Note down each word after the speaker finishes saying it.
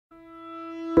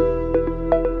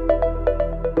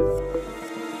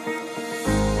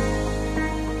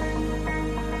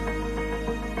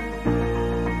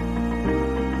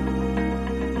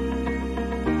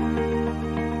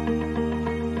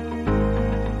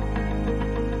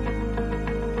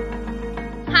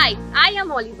I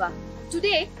am Oliva.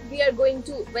 Today we are going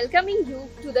to welcoming you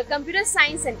to the Computer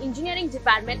Science and Engineering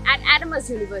Department at Adamas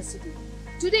University.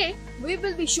 Today we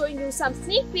will be showing you some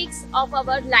sneak peeks of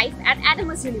our life at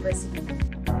Adamas University.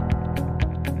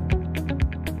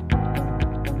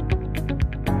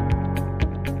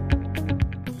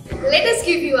 Let us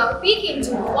give you a peek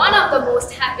into one of the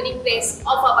most happening places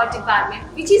of our department,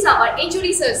 which is our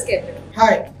HOD Sir's cabin.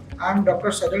 Hi, I am Dr.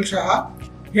 Sajal Shah,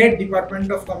 Head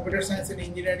Department of Computer Science and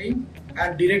Engineering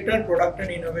and Director Product and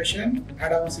Innovation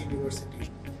at Adamas University.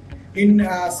 In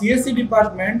CSE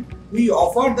department, we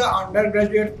offer the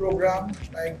undergraduate program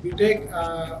like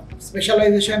BTech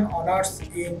specialization honors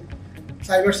in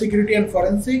cybersecurity and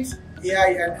forensics, AI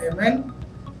and ML,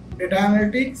 data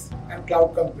analytics and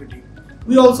cloud computing.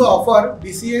 We also offer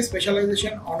BCA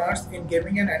specialization honors in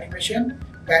gaming and animation,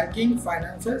 banking,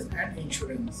 finances and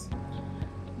insurance.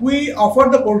 We offer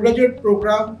the postgraduate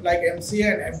program like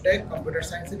MCA and MTech, Computer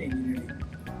Science and Engineering.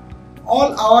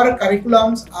 All our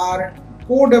curriculums are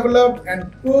co-developed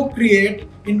and co-create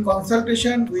in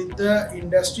consultation with the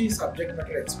industry subject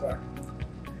matter expert.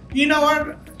 In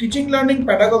our teaching learning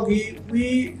pedagogy,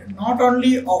 we not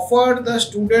only offer the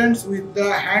students with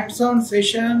the hands-on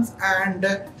sessions and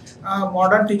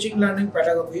modern teaching learning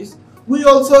pedagogies, we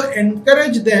also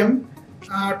encourage them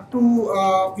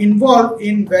to involve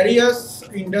in various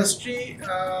industry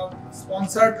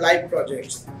sponsored live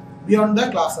projects beyond the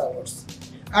class hours.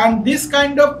 And this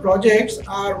kind of projects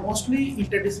are mostly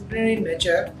interdisciplinary in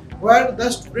nature, where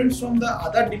the students from the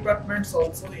other departments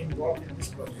also involved in these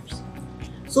projects.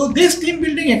 So this team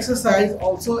building exercise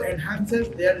also enhances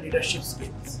their leadership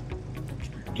skills.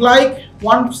 Like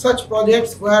one such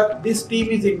project where this team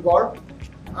is involved,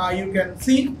 you can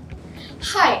see.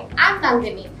 Hi, I'm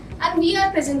Nandini and we are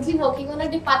presently working on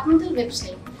a departmental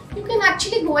website. You can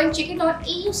actually go and check it out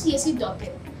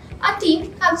aucse.in. Our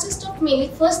team consists of mainly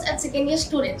first and second year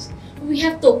students. We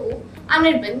have Toku,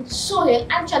 Anirban, Sohail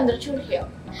and Chandrachud here.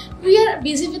 We are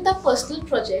busy with our personal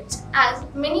projects as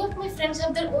many of my friends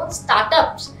have their own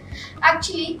startups.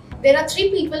 Actually, there are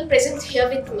 3 people present here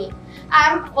with me.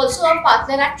 I am also a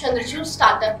partner at Chandrachud's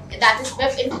startup, that is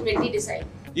Web Infinity Design.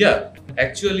 Yeah,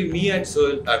 actually me and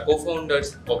Sohail are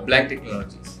co-founders of Blank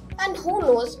Technologies. And who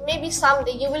knows, maybe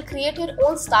someday you will create your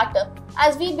own startup,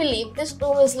 as we believe this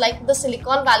room is like the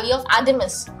Silicon Valley of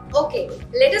Adamas. Okay,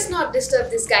 let us not disturb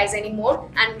these guys anymore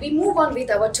and we move on with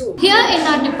our tour. Here in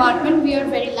our department, we are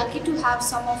very lucky to have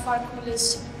some of our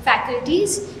coolest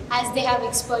faculties as they have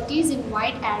expertise in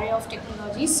wide array of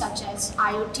technologies such as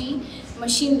IoT,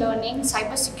 machine learning,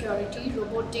 cybersecurity,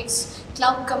 robotics,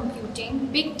 cloud computing,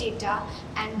 big data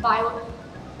and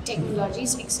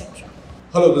biotechnologies, etc.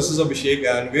 Hello, this is Abhishek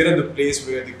and we're in the place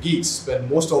where the geeks spend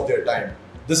most of their time.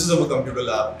 This is our computer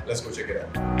lab. Let's go check it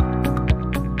out.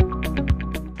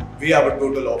 We have a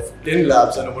total of 10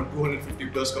 labs and over 250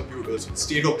 plus computers with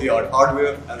state-of-the-art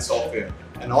hardware and software.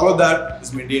 And all of that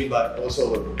is maintained by our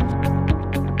server room.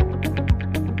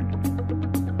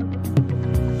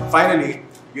 Finally,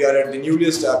 we are at the newly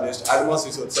established Adamas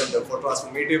Research Center for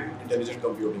Transformative Intelligent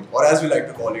Computing, or as we like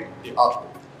to call it, the ARC.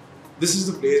 This is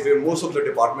the place where most of the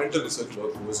departmental research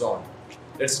work goes on.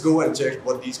 Let's go and check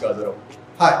what these guys are up to.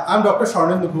 Hi, I'm Dr.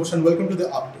 Sharnan Ghosh and welcome to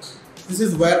the ARC. This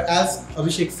is where, as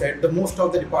Abhishek said, the most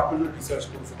of the departmental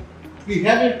research goes on. We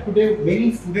have here today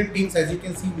many student teams, as you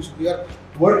can see, which we are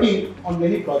working on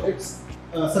many projects.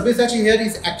 Sabyasachi here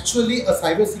is actually a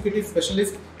cybersecurity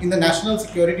specialist in the National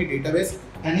Security Database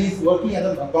and he is working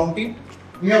as an accounting.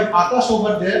 We have Akash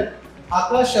over there.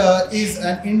 Akash is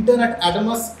an intern at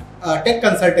Adamas Tech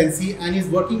Consultancy and is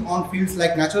working on fields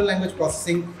like natural language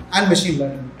processing and machine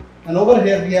learning. And over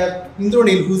here we have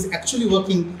Indranil, who is actually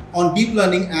working on deep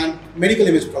learning and medical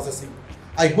image processing.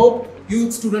 I hope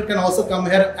you students can also come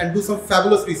here and do some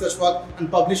fabulous research work and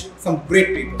publish some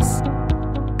great papers.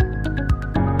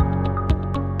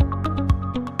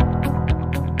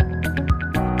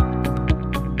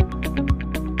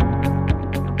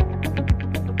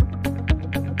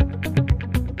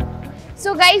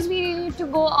 So guys, we need to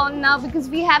go on now because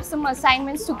we have some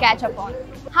assignments to catch up on.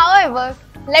 However,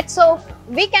 let's hope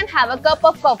we can have a cup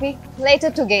of coffee later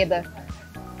together.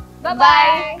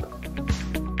 Bye-bye.